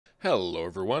Hello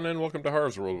everyone and welcome to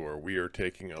Harv's World, where we are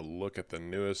taking a look at the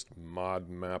newest mod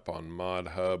map on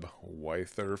ModHub,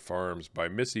 WYTHER Farms by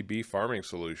MissyB Farming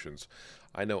Solutions.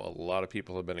 I know a lot of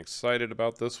people have been excited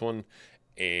about this one,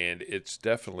 and it's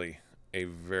definitely a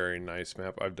very nice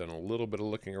map. I've done a little bit of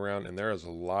looking around and there is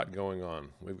a lot going on.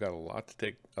 We've got a lot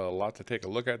to take a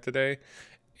look at today,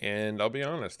 and I'll be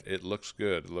honest, it looks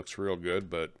good. It looks real good,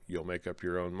 but you'll make up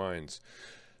your own minds.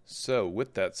 So,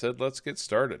 with that said, let's get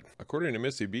started. According to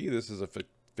MissyB, this is a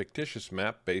fictitious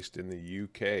map based in the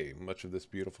UK. Much of this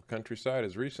beautiful countryside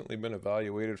has recently been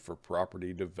evaluated for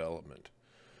property development.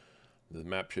 The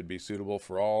map should be suitable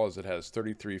for all, as it has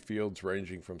 33 fields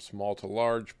ranging from small to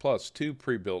large, plus 2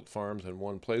 pre-built farms and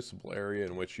 1 placeable area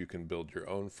in which you can build your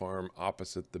own farm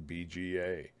opposite the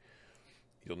BGA.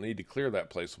 You'll need to clear that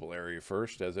placeable area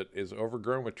first, as it is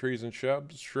overgrown with trees and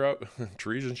shrubs.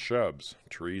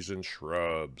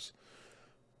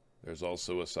 There's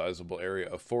also a sizable area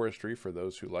of forestry for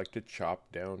those who like to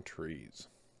chop down trees.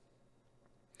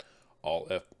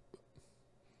 The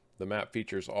map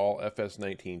features all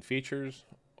FS19 features.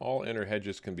 All inner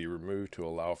hedges can be removed to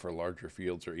allow for larger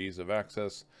fields or ease of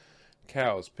access.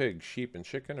 Cows, pigs, sheep, and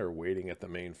chicken are waiting at the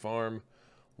main farm.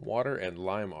 Water and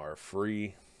lime are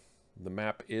free. The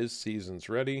map is seasons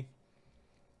ready.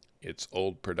 It's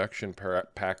old production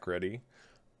pack ready.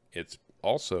 It's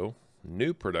also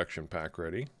new production pack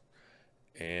ready.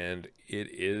 And it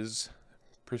is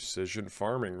precision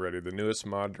farming ready. The newest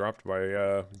mod dropped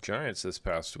by Giants this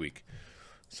past week.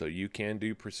 So you can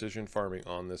do precision farming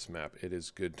on this map. It is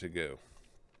good to go.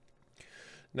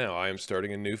 Now, I am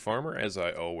starting a new farmer, as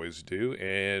I always do.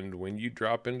 And when you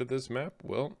drop into this map,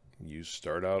 well, you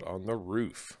start out on the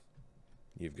roof.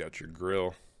 You've got your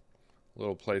grill, a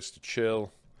little place to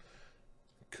chill,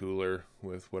 cooler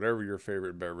with whatever your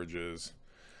favorite beverage is.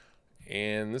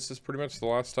 And this is pretty much the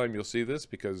last time you'll see this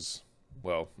because,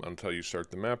 well, until you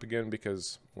start the map again,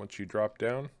 because once you drop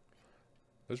down,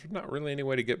 there's not really any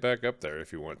way to get back up there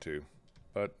if you want to.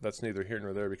 But that's neither here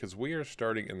nor there, because we are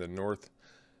starting in the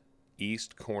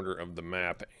northeast corner of the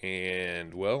map,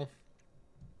 and, well,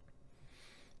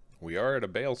 we are at a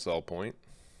bale sell point.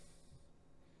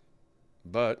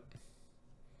 But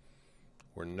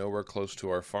we're nowhere close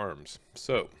to our farms.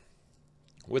 So,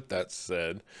 with that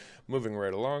said, moving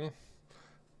right along,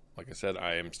 like I said,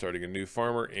 I am starting a new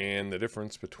farmer, and the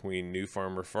difference between new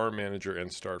farmer, farm manager,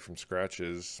 and start from scratch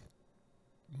is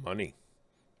money.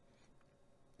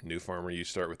 New farmer, you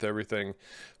start with everything.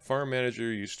 Farm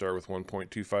manager, you start with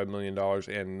 $1.25 million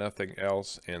and nothing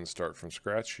else, and start from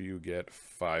scratch, you get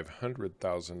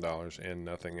 $500,000 and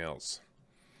nothing else.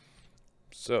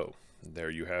 So,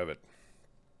 there you have it.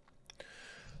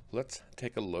 Let's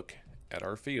take a look at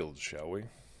our fields, shall we?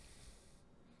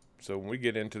 So when we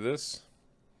get into this,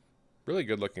 really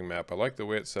good looking map. I like the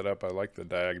way it's set up. I like the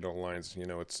diagonal lines. You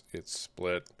know, it's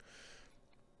split.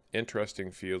 Interesting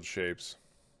field shapes.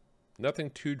 Nothing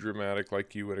too dramatic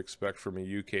like you would expect from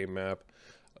a UK map.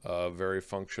 Very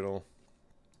functional.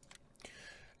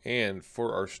 And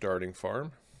for our starting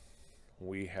farm,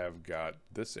 we have got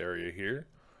this area here.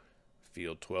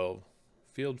 Field 12,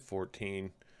 field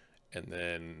 14, and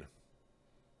then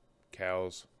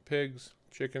cows, pigs,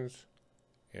 chickens,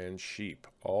 and sheep,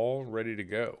 all ready to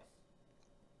go.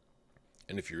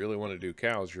 And if you really want to do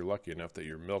cows, you're lucky enough that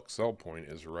your milk sell point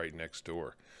is right next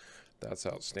door. That's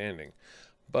outstanding.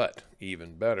 But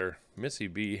even better,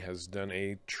 MissyB has done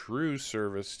a true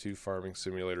service to Farming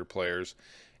Simulator players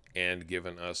and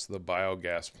given us the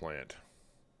biogas plant.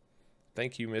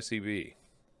 Thank you, MissyB.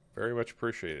 Very much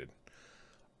appreciated.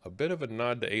 A bit of a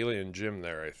nod to Alien Jim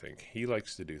there, I think. He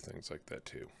likes to do things like that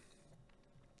too.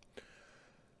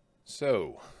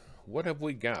 So, what have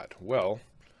we got? Well,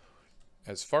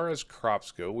 as far as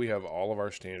crops go, we have all of our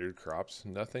standard crops.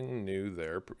 Nothing new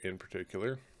there in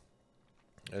particular.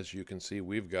 As you can see,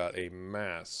 we've got a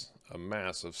mass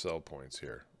of sell points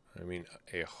here. I mean,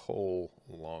 a whole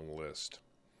long list.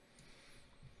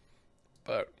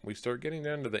 But we start getting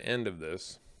down to the end of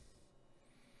this,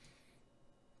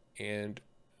 and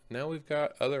now we've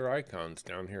got other icons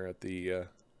down here at the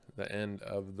end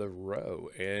of the row,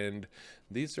 and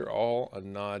these are all a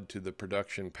nod to the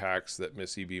production packs that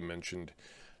MissyB mentioned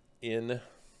in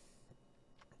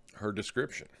her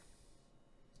description.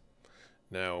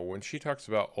 Now, when she talks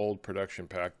about old production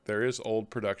pack, there is old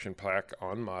production pack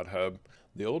on ModHub.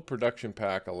 The old production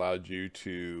pack allowed you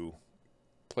to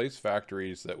place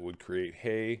factories that would create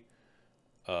hay,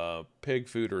 pig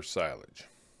food, or silage.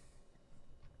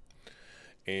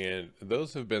 And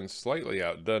those have been slightly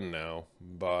outdone now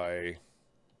by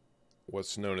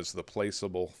what's known as the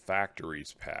Placeable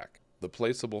Factories pack. The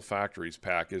Placeable Factories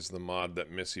pack is the mod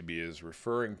that MissyB is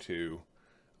referring to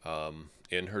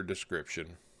in her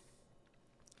description.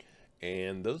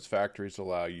 And those factories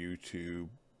allow you to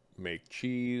make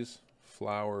cheese,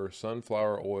 flour,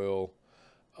 sunflower oil,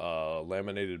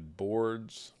 laminated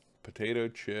boards, potato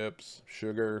chips,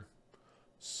 sugar,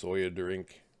 soya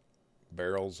drink,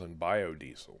 barrels, and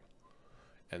biodiesel.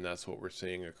 And that's what we're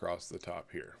seeing across the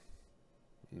top here.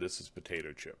 This is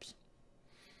potato chips.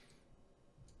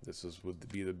 This would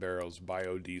be the barrels,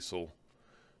 biodiesel.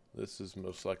 This is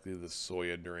most likely the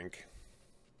soya drink.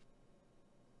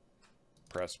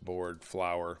 Press board,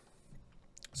 flour.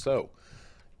 So,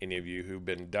 any of you who've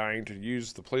been dying to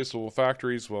use the placeable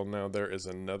factories, well, now there is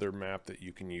another map that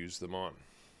you can use them on.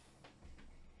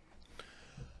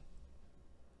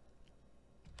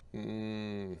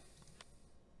 And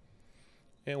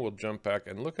we'll jump back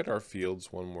and look at our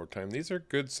fields one more time. These are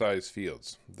good sized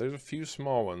fields. There's a few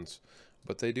small ones,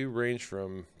 but they do range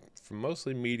from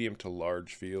mostly medium to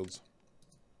large fields.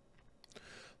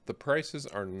 The prices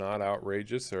are not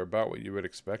outrageous. They're about what you would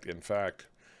expect. In fact,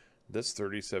 this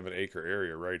 37-acre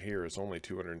area right here is only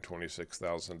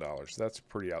 $226,000. That's a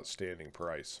pretty outstanding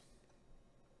price.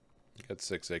 You got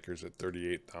 6 acres at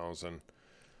 $38,000.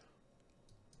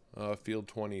 Field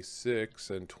 26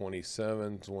 and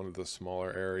 27 is one of the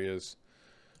smaller areas.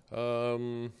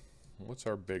 What's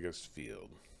our biggest field?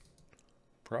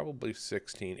 Probably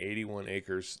 16, 81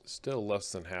 acres, still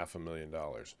less than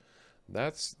 $500,000.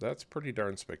 That's pretty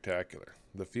darn spectacular.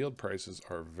 The field prices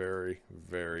are very,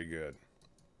 very good.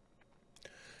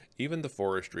 Even the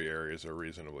forestry areas are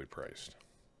reasonably priced.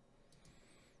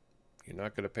 You're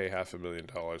not going to pay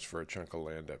 $500,000 for a chunk of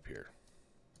land up here.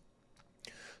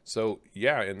 So,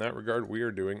 yeah, in that regard, we are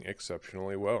doing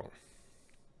exceptionally well.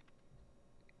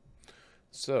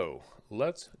 So,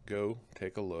 let's go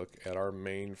take a look at our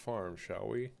main farm, shall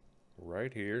we?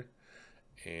 Right here.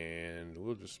 And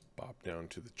we'll just pop down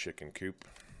to the chicken coop.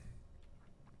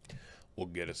 We'll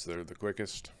get us there the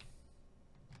quickest.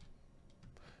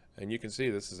 And you can see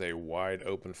this is a wide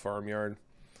open farmyard.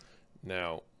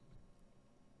 Now,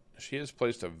 she has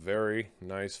placed a very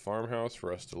nice farmhouse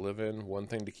for us to live in. One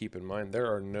thing to keep in mind,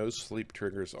 there are no sleep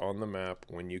triggers on the map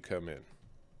when you come in.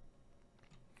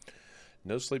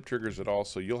 No sleep triggers at all,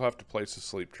 so you'll have to place a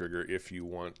sleep trigger if you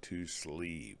want to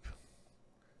sleep.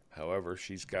 However,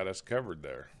 she's got us covered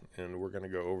there, and we're going to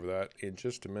go over that in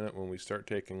just a minute when we start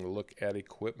taking a look at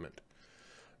equipment.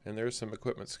 And there's some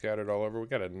equipment scattered all over. We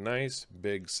got a nice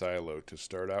big silo to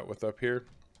start out with up here.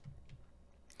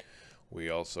 We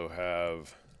also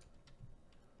have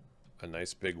a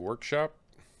nice big workshop.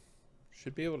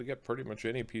 Should be able to get pretty much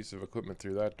any piece of equipment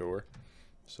through that door.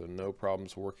 So no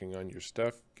problems working on your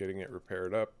stuff, getting it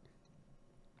repaired up.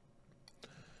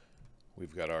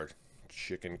 We've got our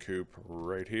chicken coop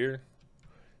right here.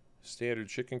 Standard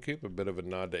chicken coop, a bit of a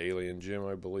nod to Alien Jim,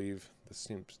 I believe. This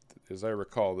seems, as I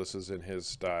recall, this is in his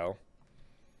style.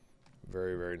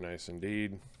 Very, very nice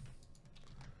indeed.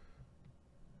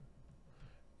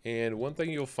 And one thing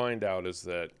you'll find out is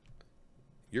that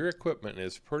your equipment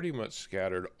is pretty much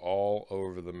scattered all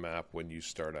over the map when you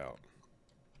start out.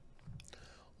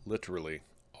 Literally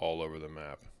all over the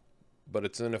map. But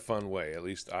it's in a fun way. At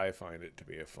least I find it to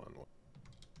be a fun way.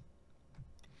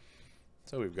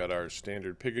 So we've got our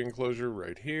standard pig enclosure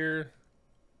right here.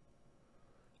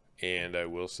 And I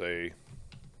will say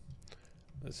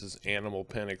this is animal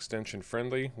pen extension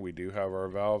friendly. We do have our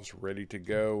valves ready to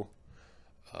go.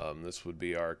 This would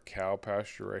be our cow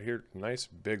pasture right here. Nice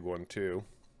big one too.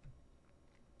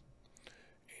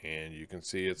 And you can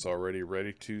see it's already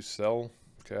ready to sell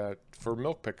for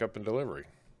milk pickup and delivery.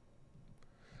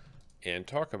 And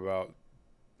talk about,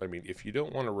 I mean, if you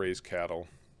don't want to raise cattle,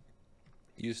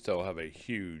 you still have a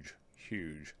huge,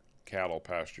 huge cattle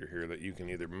pasture here that you can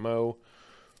either mow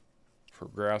for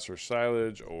grass or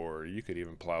silage, or you could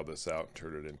even plow this out and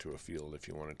turn it into a field if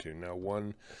you wanted to. Now,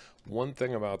 one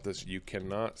thing about this, you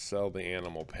cannot sell the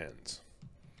animal pens.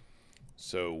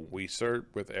 So we start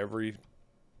with every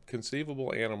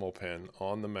conceivable animal pen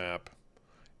on the map,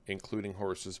 including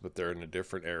horses, but they're in a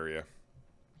different area.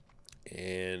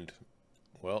 And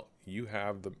well, you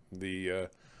have the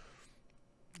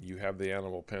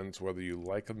animal pens whether you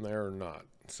like them there or not.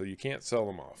 So you can't sell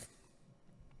them off.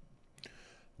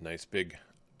 Nice big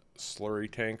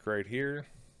slurry tank right here.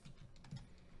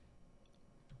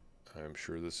 I'm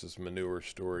sure this is manure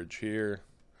storage here.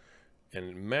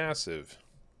 And massive,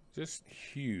 just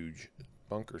huge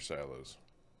bunker silos.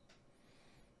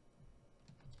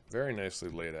 Very nicely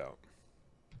laid out.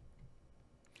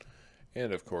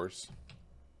 And of course,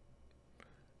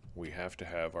 we have to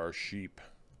have our sheep.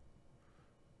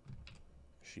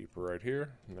 Sheep right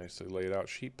here. Nicely laid out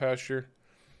sheep pasture.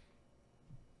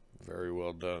 Very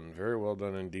well done. Very well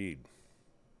done indeed.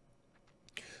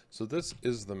 So this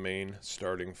is the main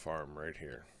starting farm right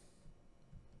here.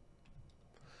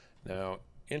 Now,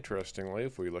 interestingly,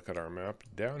 if we look at our map,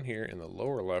 down here in the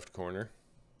lower left corner,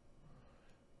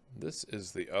 this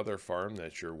is the other farm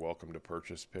that you're welcome to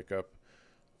purchase, pick up,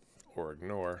 or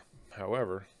ignore.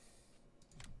 However,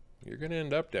 you're going to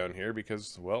end up down here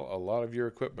because, well, a lot of your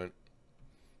equipment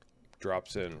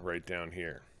drops in right down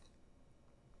here.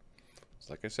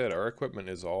 So like I said, our equipment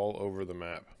is all over the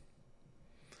map.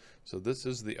 So this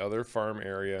is the other farm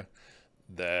area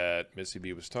that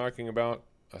MissyB was talking about,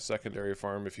 a secondary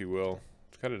farm, if you will.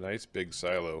 It's got a nice big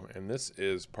silo, and this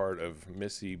is part of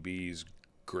MissyB's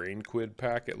grain quid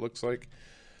pack, it looks like.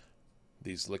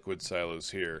 These liquid silos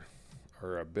here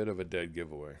are a bit of a dead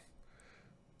giveaway.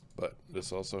 But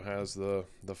this also has the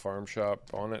farm shop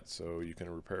on it, so you can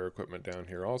repair equipment down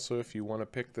here. Also, if you want to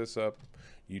pick this up,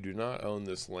 you do not own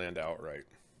this land outright.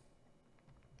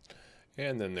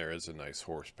 And then there is a nice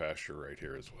horse pasture right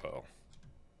here as well,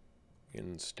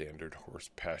 in standard horse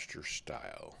pasture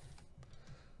style.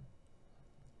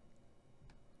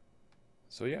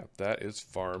 So yeah, that is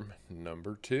farm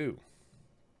number 2.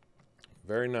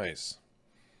 Very nice.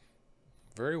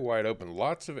 Very wide open,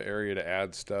 lots of area to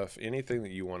add stuff. Anything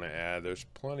that you want to add, there's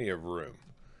plenty of room.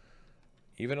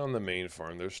 Even on the main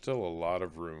farm, there's still a lot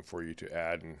of room for you to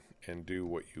add and do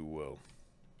what you will.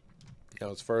 Now,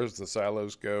 as far as the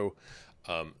silos go,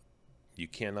 you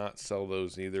cannot sell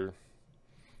those either.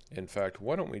 In fact,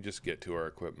 why don't we just get to our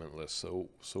equipment list so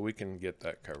we can get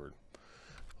that covered.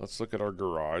 Let's look at our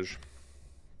garage.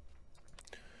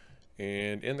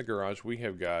 And in the garage, we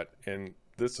have got, and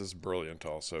this is brilliant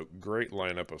also, great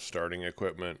lineup of starting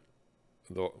equipment.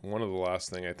 One of the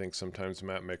last thing I think sometimes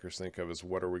map makers think of is,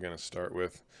 what are we going to start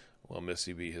with? Well,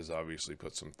 MissyB has obviously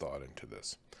put some thought into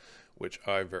this, which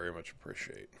I very much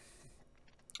appreciate.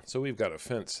 So we've got a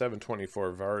Fendt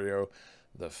 724 Vario,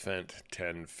 the Fendt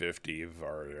 1050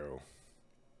 Vario,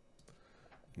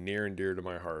 near and dear to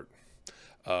my heart.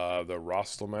 The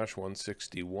Rostelmash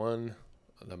 161,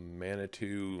 the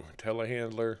Manitou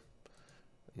telehandler,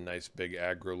 nice big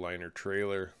AgroLiner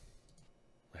trailer,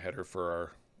 header for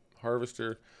our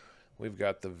harvester. We've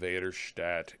got the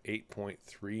Vaderstadt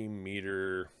 8.3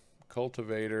 meter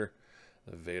cultivator,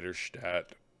 the Vaderstadt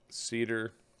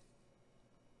seeder,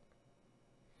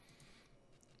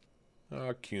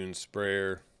 a Kuhn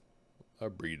sprayer, a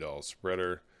Bredal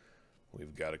spreader.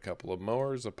 We've got a couple of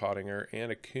mowers, a Pottinger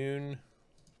and a Kuhn.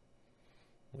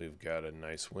 We've got a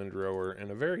nice windrower and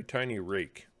a very tiny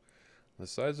rake. The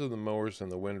size of the mowers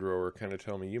and the windrower kind of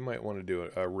tell me you might want to do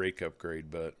a rake upgrade,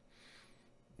 but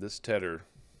this tedder,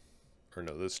 the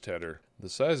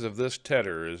size of this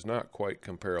tedder is not quite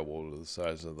comparable to the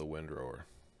size of the windrower.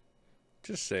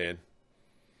 Just saying.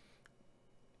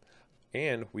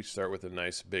 And we start with a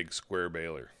nice big square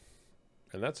baler.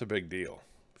 And that's a big deal.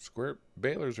 Square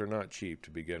balers are not cheap to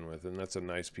begin with, and that's a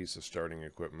nice piece of starting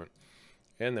equipment.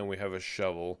 And then we have a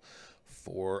shovel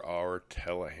for our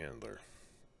telehandler.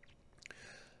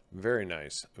 Very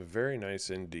nice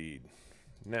indeed.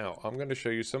 Now, I'm going to show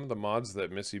you some of the mods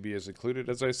that MissyB has included.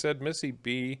 As I said,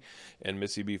 MissyB and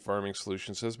MissyB Farming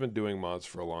Solutions has been doing mods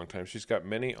for a long time. She's got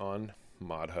many on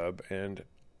ModHub, and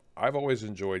I've always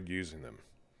enjoyed using them.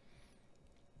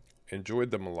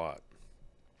 Enjoyed them a lot.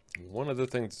 One of the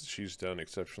things that she's done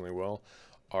exceptionally well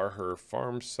are her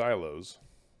farm silos.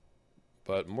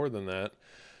 But more than that,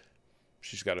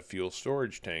 she's got a fuel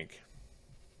storage tank,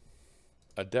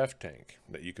 a def tank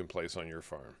that you can place on your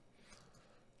farm.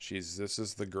 This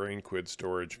is the grain quid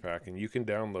storage pack, and you can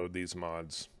download these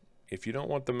mods. If you don't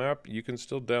want the map, you can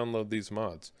still download these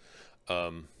mods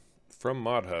from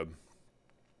ModHub.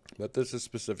 But this is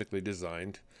specifically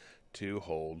designed to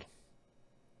hold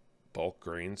bulk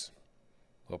grains,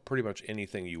 well, pretty much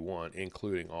anything you want,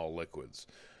 including all liquids.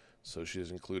 So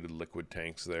she's included liquid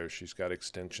tanks there. She's got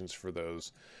extensions for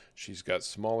those. She's got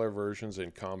smaller versions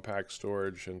in compact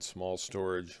storage and small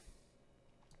storage.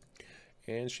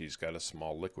 And she's got a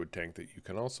small liquid tank that you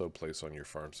can also place on your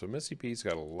farm. So MissyB's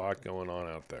got a lot going on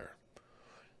out there.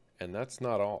 And that's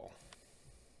not all.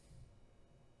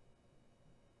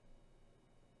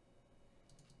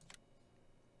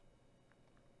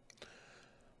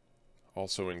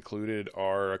 Also included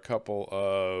are a couple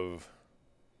of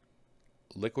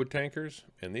liquid tankers,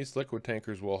 and these liquid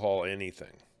tankers will haul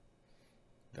anything.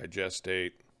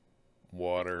 Digestate,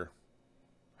 water,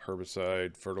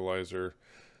 herbicide, fertilizer,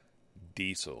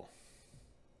 diesel.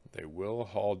 They will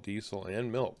haul diesel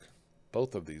and milk.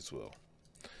 Both of these will.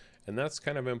 And that's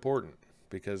kind of important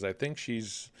because I think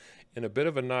she's, in a bit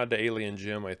of a nod to Alien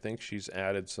Jim, I think she's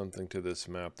added something to this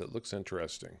map that looks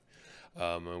interesting.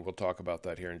 And we'll talk about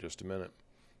that here in just a minute.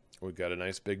 We've got a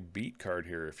nice big beet card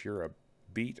here. If you're a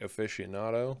Beat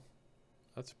Aficionado.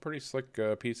 That's a pretty slick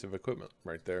piece of equipment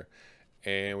right there.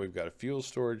 And we've got a fuel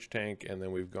storage tank, and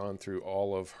then we've gone through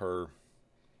all of her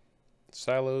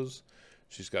silos.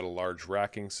 She's got a large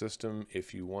racking system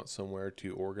if you want somewhere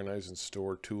to organize and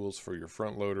store tools for your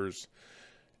front loaders.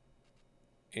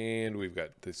 And we've got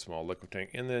this small liquid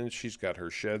tank. And then she's got her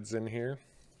sheds in here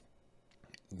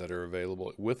that are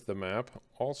available with the map.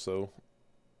 Also,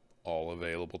 all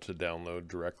available to download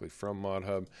directly from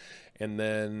ModHub. And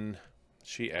then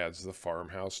she adds the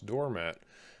farmhouse doormat,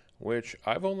 which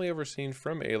I've only ever seen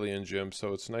from Alien Gym,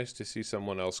 so it's nice to see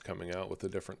someone else coming out with a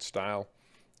different style.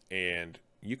 And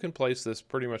you can place this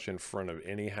pretty much in front of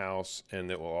any house,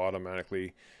 and it will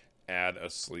automatically add a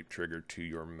sleep trigger to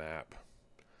your map.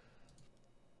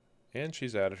 And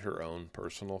she's added her own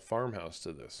personal farmhouse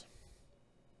to this.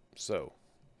 So,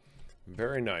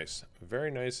 very nice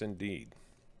indeed.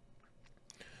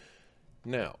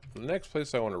 Now, the next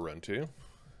place I want to run to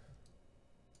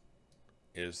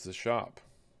is the shop.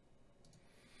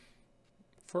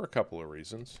 For a couple of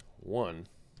reasons. One,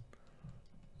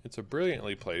 it's a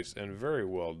brilliantly placed and very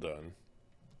well done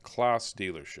class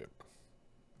dealership.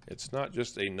 It's not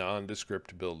just a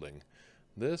nondescript building.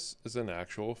 This is an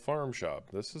actual farm shop.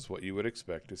 This is what you would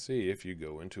expect to see if you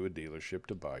go into a dealership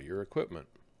to buy your equipment.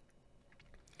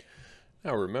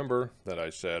 Now remember that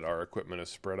I said our equipment is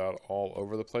spread out all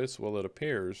over the place. Well, it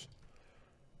appears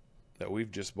that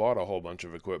we've just bought a whole bunch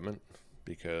of equipment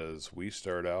because we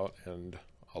start out and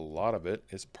a lot of it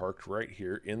is parked right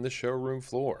here in the showroom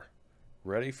floor,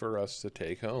 ready for us to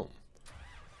take home.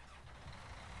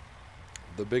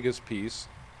 The biggest piece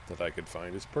that I could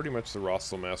find is pretty much the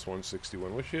Rostelmass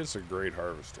 161, which is a great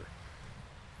harvester.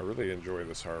 I really enjoy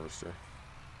this harvester,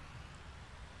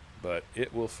 but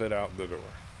it will fit out the door.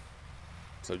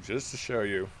 So just to show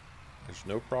you, there's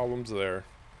no problems there.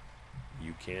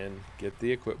 You can get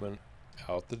the equipment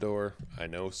out the door. I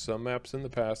know some maps in the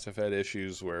past have had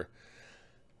issues where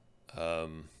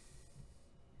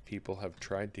people have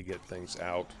tried to get things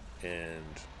out and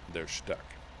they're stuck.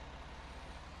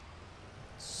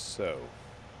 So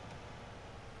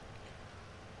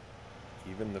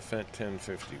even the Fendt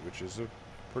 1050, which is a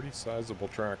pretty sizable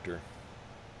tractor,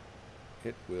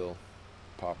 it will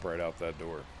pop right out that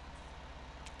door.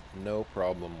 No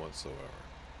problem whatsoever.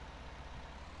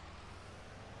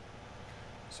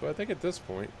 So I think at this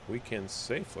point we can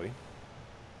safely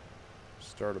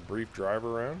start a brief drive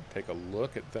around, take a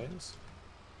look at things.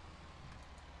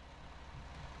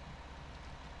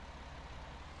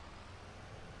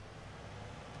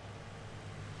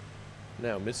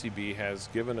 Now, MissyB has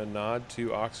given a nod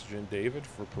to Oxygen David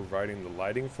for providing the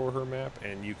lighting for her map,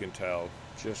 and you can tell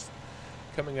just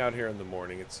coming out here in the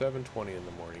morning, it's 7:20 in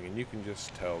the morning, and you can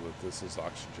just tell that this is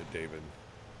Oxygen David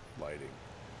lighting.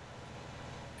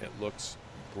 It looks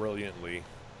brilliantly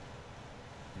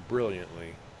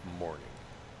morning.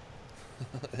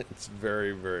 It's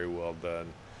very, very well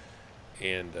done.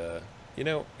 And you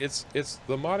know, it's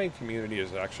the modding community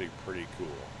is actually pretty cool.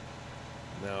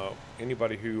 Now,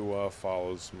 anybody who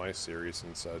follows my series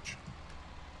and such,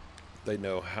 they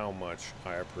know how much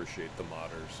I appreciate the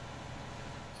modders.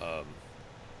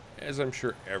 As I'm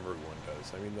sure everyone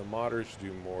does. I mean, the modders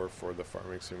do more for the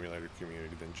farming simulator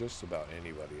community than just about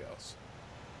anybody else.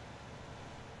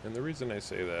 And the reason I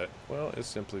say that, well, is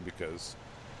simply because,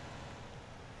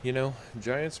 you know,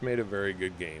 Giants made a very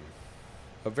good game.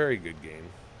 A very good game.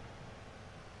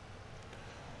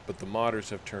 But the modders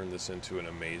have turned this into an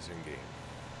amazing game.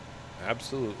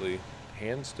 Absolutely,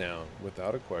 hands down,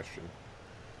 without a question.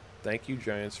 Thank you,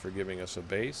 Giants, for giving us a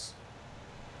base.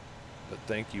 But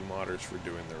thank you, modders, for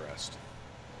doing the rest.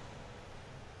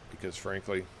 Because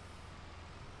frankly,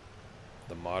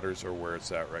 the modders are where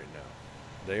it's at right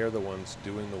now. They are the ones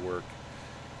doing the work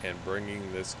and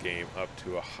bringing this game up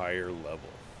to a higher level.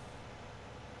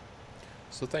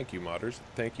 So thank you, modders.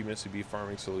 Thank you, MissyB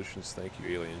Farming Solutions. Thank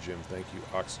you, Alien Jim. Thank you,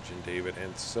 Oxygen David,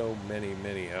 and so many,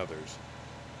 many others.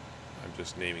 I'm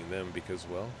just naming them because,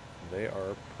 well, they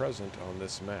are present on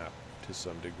this map to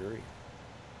some degree.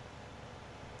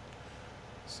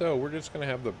 So we're just going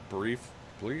to have the brief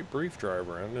drive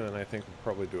around, and then I think we'll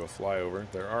probably do a flyover.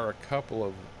 There are a couple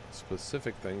of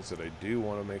specific things that I do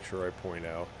want to make sure I point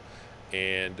out,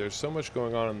 and there's so much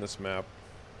going on this map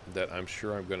that I'm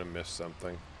sure I'm going to miss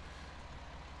something,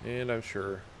 and I'm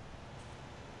sure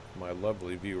my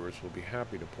lovely viewers will be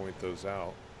happy to point those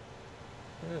out,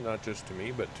 and not just to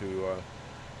me but to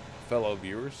fellow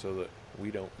viewers, so that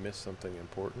we don't miss something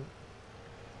important.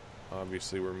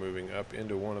 Obviously, we're moving up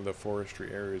into one of the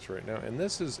forestry areas right now, and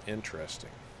this is interesting.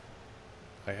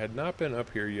 I had not been up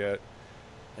here yet,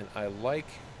 and I like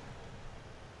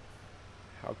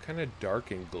how kind of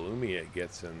dark and gloomy it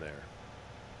gets in there.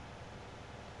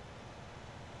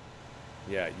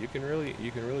 Yeah, you can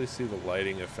really see the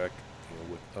lighting effect, you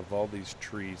know, of all these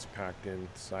trees packed in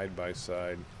side by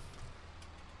side.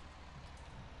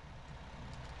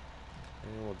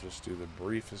 And we'll just do the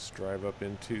briefest drive up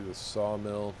into the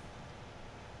sawmill.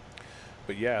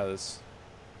 But yeah,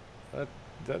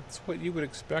 that's what you would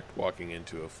expect walking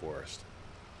into a forest.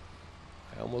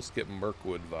 I almost get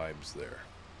Mirkwood vibes there.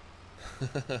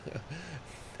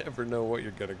 Never know what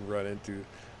you're going to run into.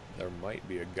 There might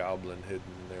be a goblin hidden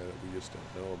in there that we just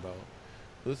don't know about.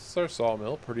 This is our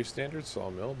sawmill, pretty standard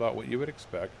sawmill, about what you would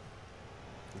expect.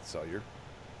 You can sell your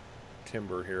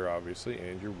timber here, obviously,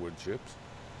 and your wood chips.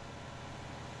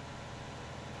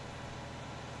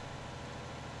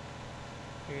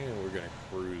 And we're going to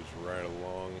cruise right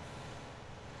along.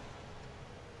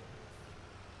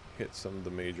 Hit some of the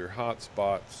major hot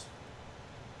spots.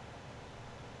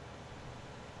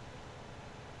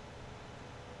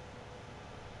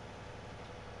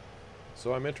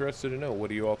 So I'm interested to know, what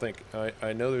do you all think?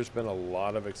 I know there's been a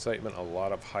lot of excitement, a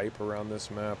lot of hype around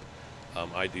this map.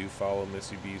 I do follow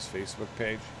MissyB's Facebook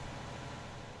page.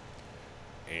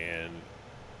 And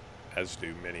as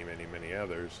do many, many, many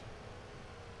others.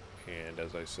 And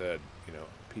as I said, you know,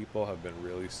 people have been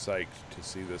really psyched to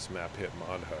see this map hit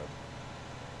Mod Hub.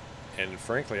 And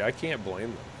frankly, I can't blame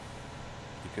them.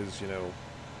 Because, you know,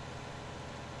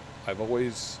 I've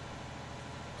always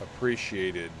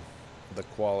appreciated the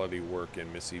quality work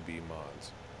in MissyB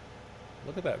mods.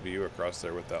 Look at that view across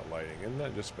there with that lighting. Isn't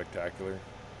that just spectacular?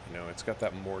 You know, it's got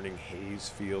that morning haze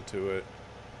feel to it.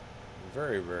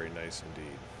 Very, very nice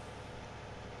indeed.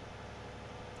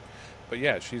 But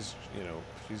yeah, she's, you know,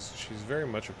 she's very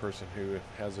much a person who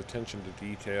has attention to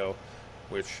detail,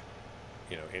 which,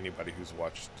 you know, anybody who's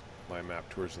watched my map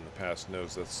tours in the past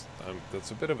knows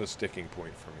that's a bit of a sticking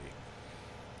point for me.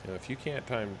 You know, if you can't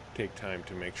take time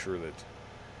to make sure that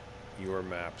your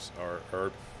maps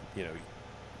are, you know,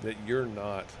 that you're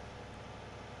not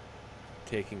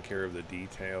taking care of the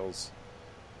details,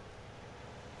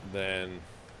 then,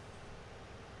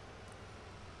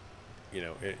 you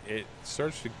know, it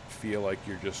starts to feel like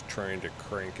you're just trying to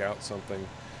crank out something,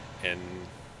 and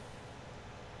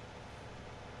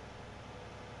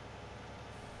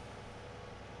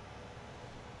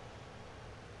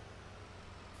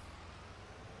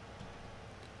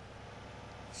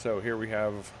so here we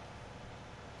have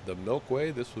the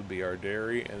Milkway. This would be our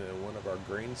dairy, and then one of our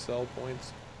grain sell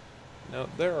points. Now,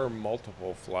 there are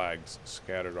multiple flags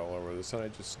scattered all over this, and I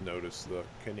just noticed the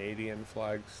Canadian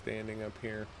flag standing up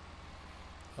here.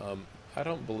 I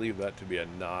don't believe that to be a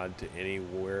nod to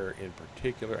anywhere in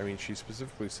particular. I mean, she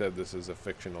specifically said this is a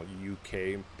fictional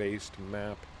UK-based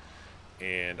map,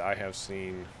 and I have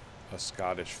seen a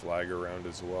Scottish flag around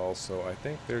as well, so I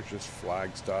think there's just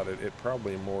flags dotted. It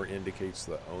probably more indicates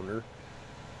the owner.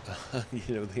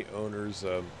 You know, the owner's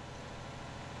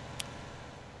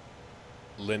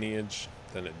lineage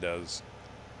than it does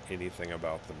anything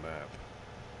about the map.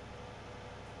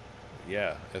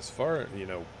 Yeah, as far, you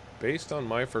know, based on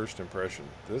my first impression,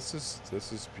 this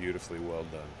is beautifully well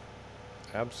done.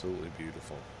 Absolutely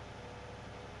beautiful.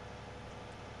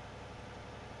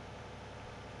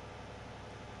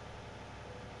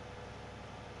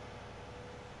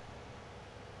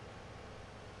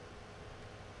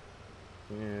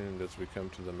 And as we come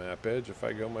to the map edge, if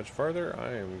I go much farther,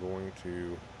 I am going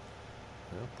to,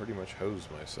 well, pretty much hose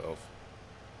myself.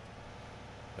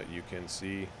 But you can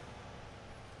see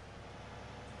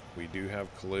we do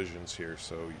have collisions here,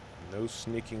 so no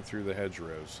sneaking through the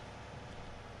hedgerows.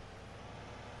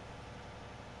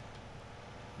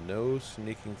 No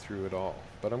sneaking through at all.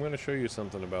 But I'm going to show you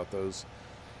something about those.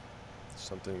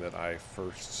 Something that I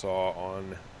first saw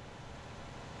on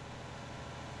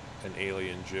an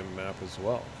Alien Gym map as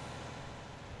well.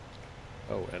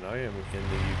 Oh, and I am in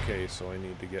the UK, so I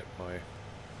need to get my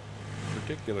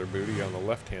particular booty on the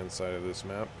left-hand side of this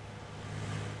map.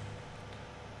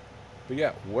 But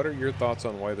yeah, what are your thoughts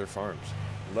on WYTHER Farms?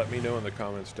 Let me know in the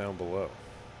comments down below.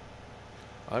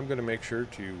 I'm going to make sure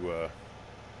to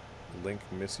link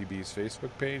MissyB's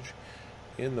Facebook page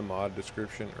in the mod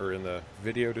description, or in the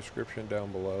video description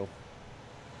down below.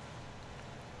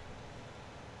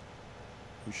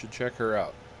 You should check her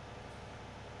out.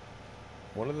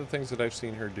 One of the things that I've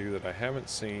seen her do that I haven't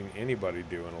seen anybody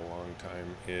do in a long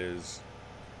time is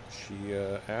she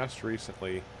asked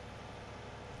recently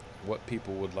what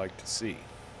people would like to see.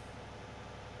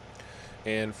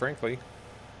 And frankly,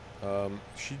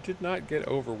 she did not get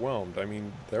overwhelmed. I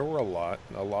mean, there were a lot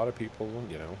of people,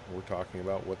 you know, were talking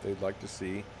about what they'd like to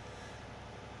see.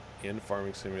 in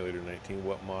Farming Simulator 19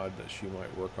 what mod that she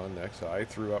might work on next. I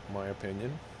threw up my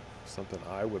opinion, something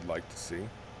I would like to see.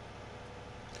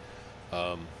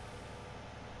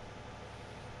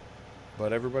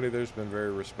 But everybody there's been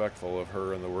very respectful of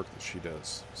her and the work that she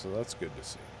does, so that's good to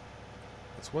see.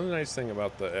 It's one nice thing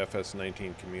about the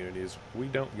FS19 community is we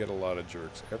don't get a lot of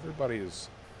jerks. Everybody is,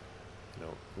 you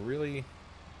know, really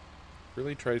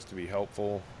tries to be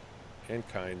helpful and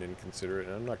kind and considerate.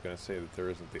 And I'm not going to say that there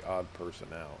isn't the odd person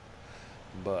out,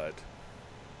 but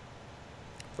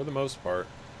for the most part,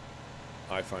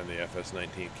 I find the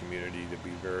FS19 community to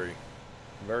be very,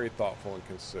 very thoughtful and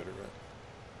considerate.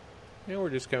 And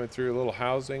we're just coming through a little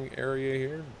housing area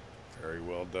here. Very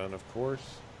well done, of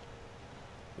course.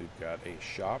 We've got a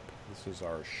shop. This is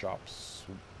our shop's,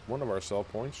 one of our sell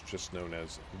points, just known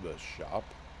as the shop.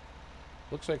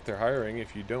 Looks like they're hiring.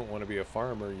 If you don't want to be a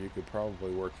farmer, you could probably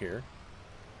work here.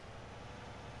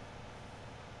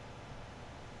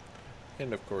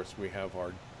 And of course, we have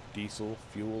our diesel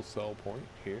fuel sell point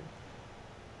here,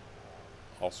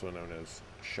 also known as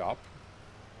shop.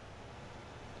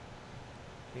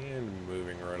 And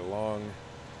moving right along.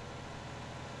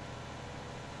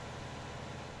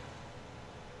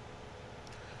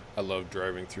 I love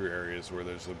driving through areas where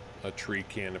there's a tree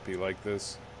canopy like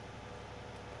this.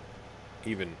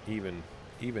 Even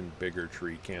bigger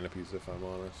tree canopies, if I'm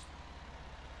honest.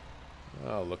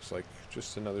 Oh, looks like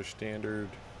just another standard.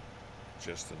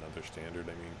 Just another standard,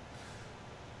 I mean.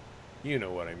 You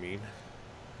know what I mean.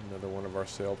 Another one of our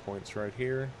sale points right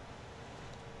here.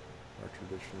 Our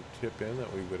traditional tip in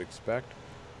that we would expect.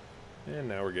 And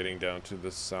now we're getting down to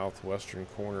the southwestern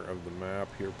corner of the map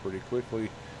here pretty quickly.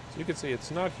 So you can see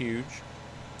it's not huge.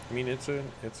 I mean, it's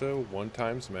a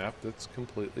one-times map that's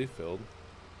completely filled,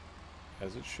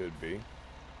 as it should be.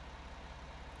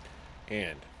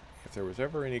 And if there was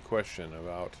ever any question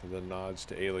about the nods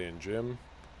to Alien Gym,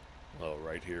 well,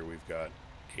 right here we've got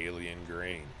Alien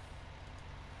Grain.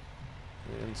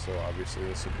 And so obviously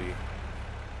this would be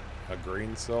a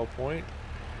grain sell point,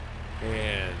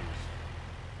 and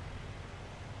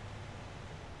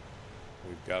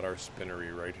we've got our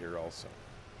spinnery right here also.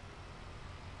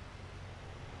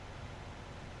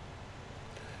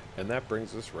 And that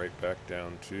brings us right back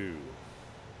down to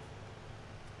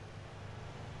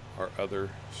our other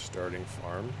starting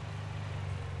farm.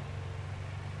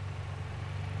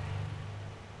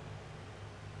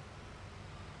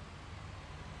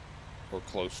 Or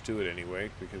close to it anyway,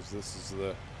 because this is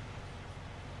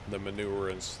the manure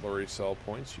and slurry sell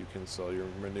points. You can sell your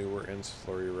manure and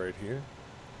slurry right here.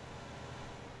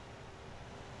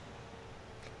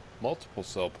 Multiple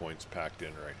sell points packed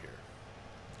in right here.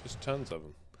 Just tons of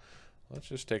them. Let's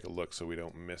just take a look so we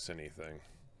don't miss anything.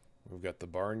 We've got the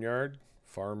barnyard,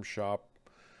 farm shop,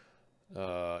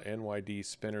 NYD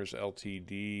Spinners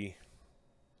Ltd,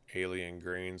 Alien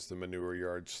Grains, the manure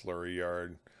yard, slurry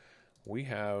yard. We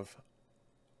have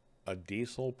a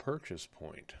diesel purchase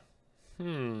point.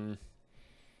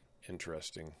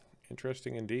 Interesting.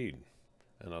 Interesting indeed.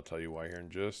 And I'll tell you why here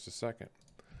in just a second.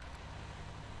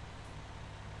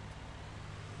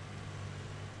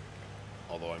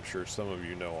 Although I'm sure some of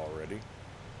you know already.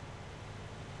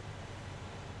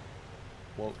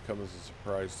 Won't come as a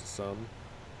surprise to some.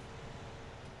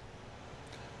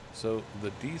 So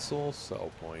the diesel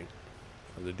sell point,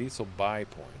 or the diesel buy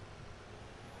point,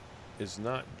 is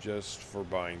not just for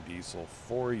buying diesel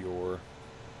for your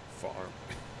farm.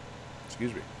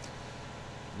 Excuse me.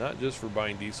 Not just for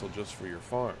buying diesel just for your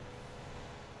farm.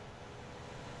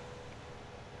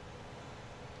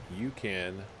 You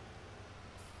can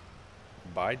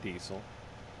buy diesel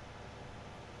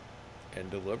and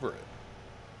deliver it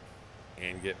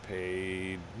and get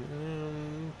paid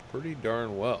pretty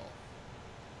darn well.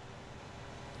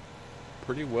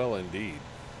 Pretty well indeed.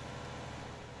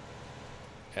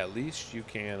 At least you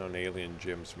can on Alien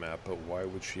Jim's map, but why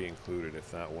would she include it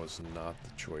if that was not the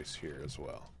choice here as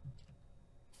well?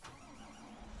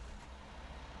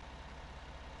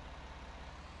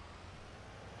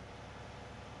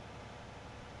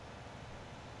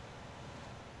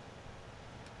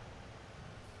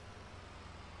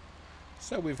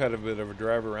 So we've had a bit of a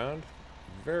drive around.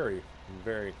 Very,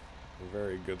 very,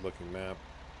 very good looking map.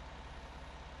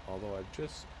 Although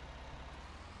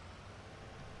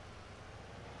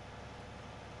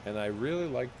and I really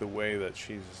like the way that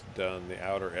she's done the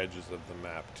outer edges of the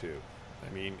map too.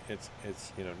 I mean, it's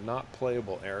you know, not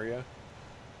playable area,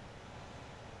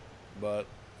 but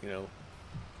you know,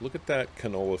 look at that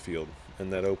canola field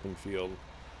and that open field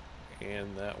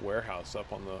and that warehouse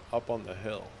up on the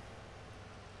hill.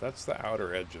 That's the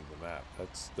outer edge of the map.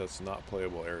 That's not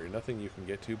playable area. Nothing you can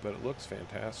get to, but it looks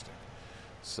fantastic.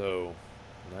 So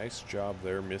Nice job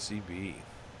there, MissyB.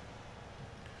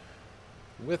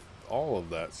 With all of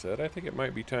that said, I think it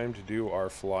might be time to do our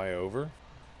flyover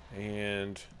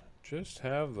and just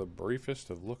have the briefest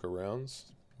of look-arounds.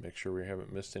 Make sure we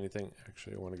haven't missed anything.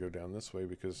 Actually, I want to go down this way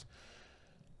because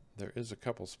there is a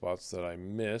couple spots that I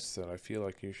missed that I feel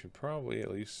like you should probably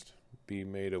at least be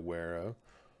made aware of.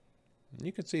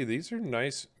 You can see these are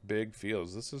nice big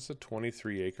fields. This is a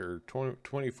 24 acre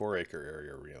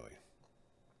area, really.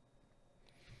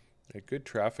 A good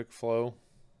traffic flow.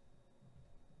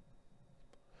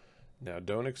 Now,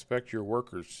 don't expect your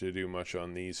workers to do much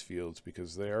on these fields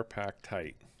because they are packed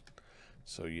tight.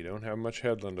 So you don't have much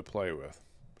headland to play with.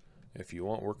 If you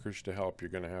want workers to help, you're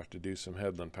going to have to do some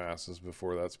headland passes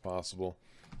before that's possible.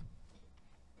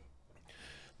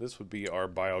 This would be our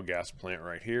biogas plant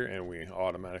right here, and we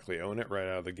automatically own it right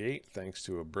out of the gate, thanks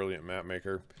to a brilliant map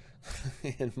maker,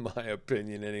 in my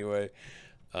opinion anyway.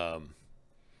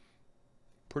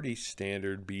 Pretty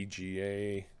standard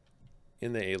BGA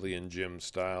in the Alien Gym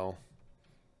style.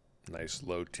 Nice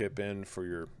low tip in for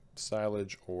your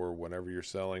silage or whatever you're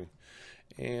selling.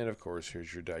 And of course,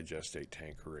 here's your digestate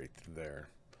tank right there.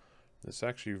 This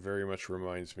actually very much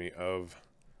reminds me of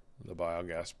the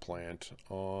biogas plant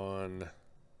on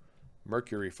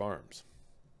Mercury Farms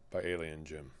by Alien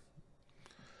Gym.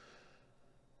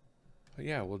 But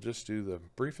yeah, we'll just do the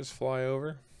briefest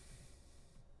flyover.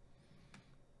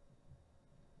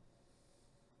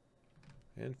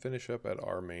 And finish up at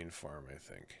our main farm, I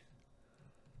think.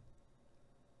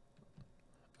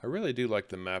 I really do like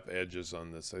the map edges on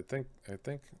this. I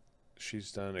think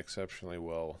she's done exceptionally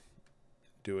well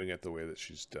doing it the way that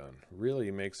she's done. Really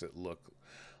makes it look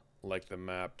like the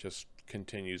map just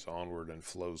continues onward and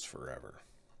flows forever.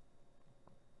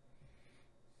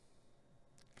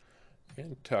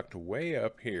 And tucked way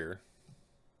up here,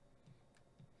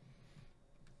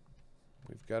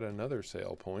 we've got another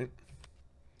sale point.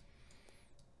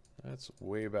 That's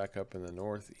way back up in the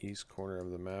northeast corner of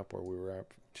the map where we were at.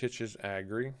 Titch's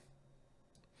Agri.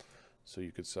 So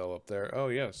you could sell up there. Oh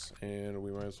yes, and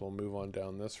we might as well move on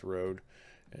down this road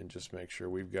and just make sure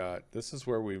we've got, this is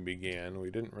where we began.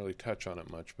 We didn't really touch on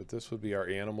it much, but this would be our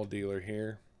animal dealer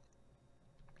here.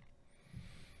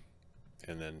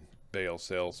 And then bale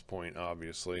sales point,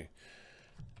 obviously.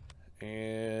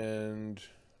 And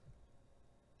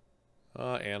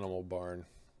animal barn.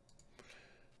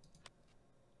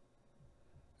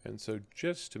 And so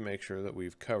just to make sure that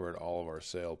we've covered all of our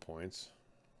sale points,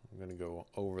 I'm going to go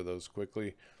over those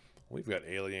quickly. We've got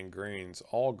Alien Grains,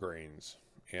 all grains,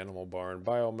 animal barn,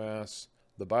 biomass,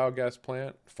 the biogas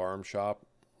plant, farm shop,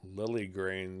 Lily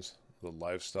Grains, the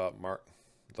livestock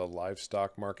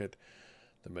market,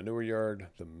 the manure yard,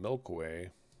 the milkway,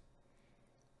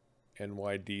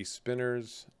 NYD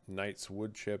Spinners, Knight's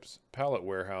Wood Chips, pallet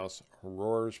warehouse,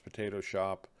 Roar's potato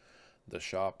shop, the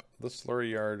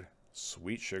slurry yard,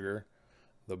 Sweet Sugar,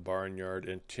 the Barnyard,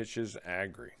 and Titch's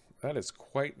Agri. That is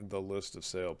quite the list of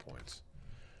sale points.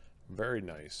 Very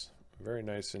nice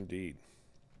indeed.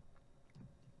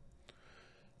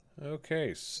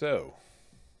 Okay, so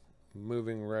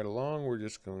moving right along, we're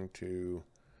just going to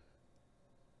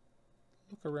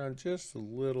look around just a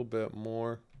little bit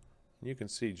more. You can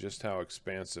see just how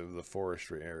expansive the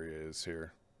forestry area is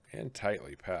here and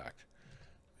tightly packed.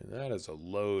 And that is a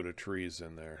load of trees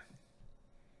in there.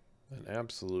 An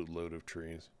absolute load of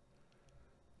trees.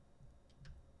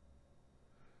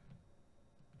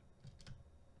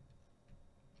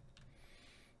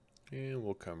 And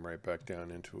we'll come right back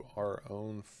down into our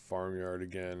own farmyard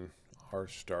again, our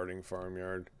starting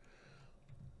farmyard.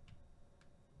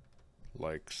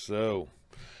 Like so.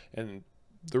 And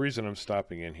the reason I'm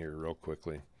stopping in here real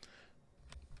quickly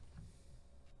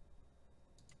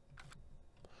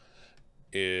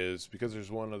is because there's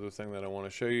one other thing that I want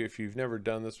to show you. If you've never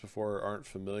done this before or aren't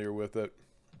familiar with it,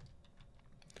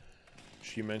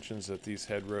 she mentions that these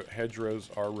hedgerows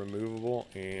are removable,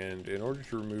 and in order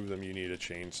to remove them you need a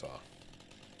chainsaw.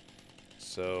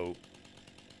 So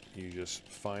you just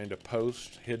find a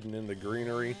post hidden in the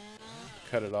greenery,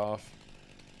 cut it off,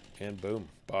 and boom,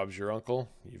 Bob's your uncle.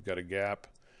 You've got a gap.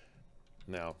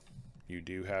 Now you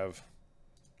do have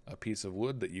a piece of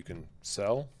wood that you can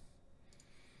sell,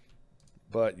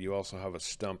 but you also have a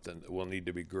stump that will need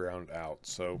to be ground out.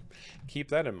 So keep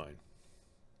that in mind.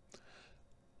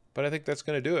 But I think that's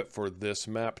going to do it for this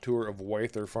map tour of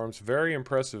WYTHER Farms. Very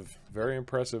impressive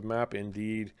map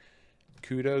indeed.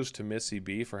 Kudos to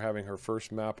MissyB for having her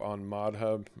first map on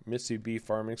ModHub. MissyB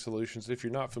Farming Solutions. If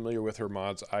you're not familiar with her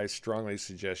mods, I strongly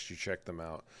suggest you check them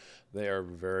out. They are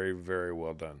very, very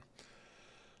well done.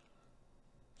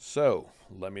 So,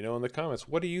 let me know in the comments,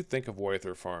 what do you think of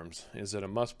WYTHER Farms? Is it a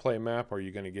must-play map? Are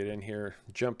you going to get in here,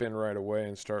 jump in right away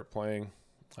and start playing?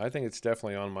 I think it's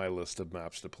definitely on my list of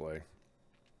maps to play.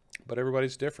 But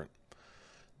everybody's different.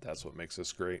 That's what makes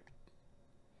us great.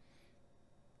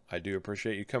 I do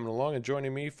appreciate you coming along and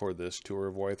joining me for this tour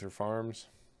of WYTHER Farms.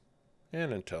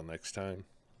 And until next time,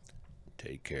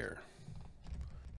 take care.